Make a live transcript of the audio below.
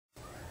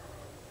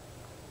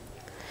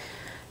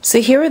So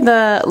here are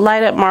the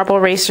light up marble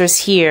erasers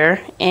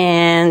here,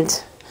 and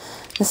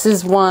this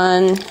is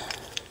one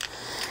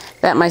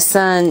that my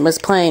son was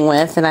playing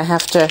with, and I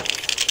have to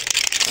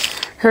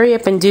hurry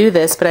up and do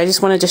this, but I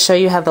just wanted to show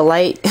you how the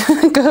light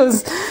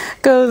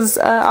goes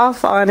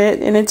off on it,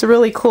 and it's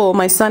really cool.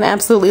 My son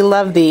absolutely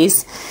loved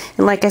these,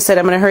 and like I said,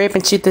 I'm going to hurry up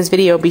and shoot this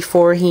video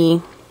before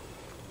he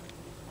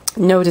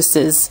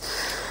notices.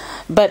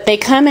 But they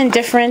come in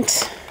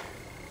different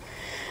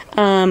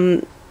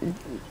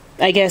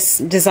I guess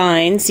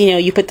designs. You know,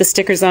 you put the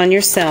stickers on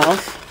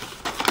yourself.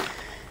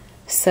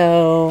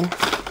 So,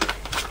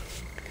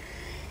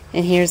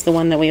 and here's the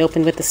one that we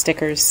opened with the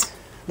stickers,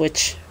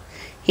 which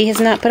he has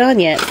not put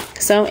on yet.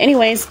 So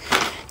anyways,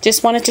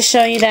 just wanted to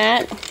show you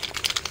that.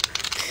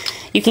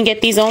 You can get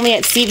these only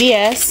at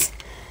CVS,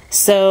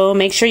 so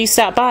make sure you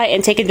stop by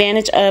and take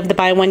advantage of the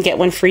buy one get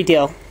one free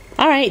deal.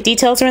 Alright,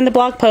 details are in the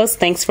blog post.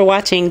 Thanks for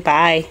watching.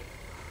 Bye.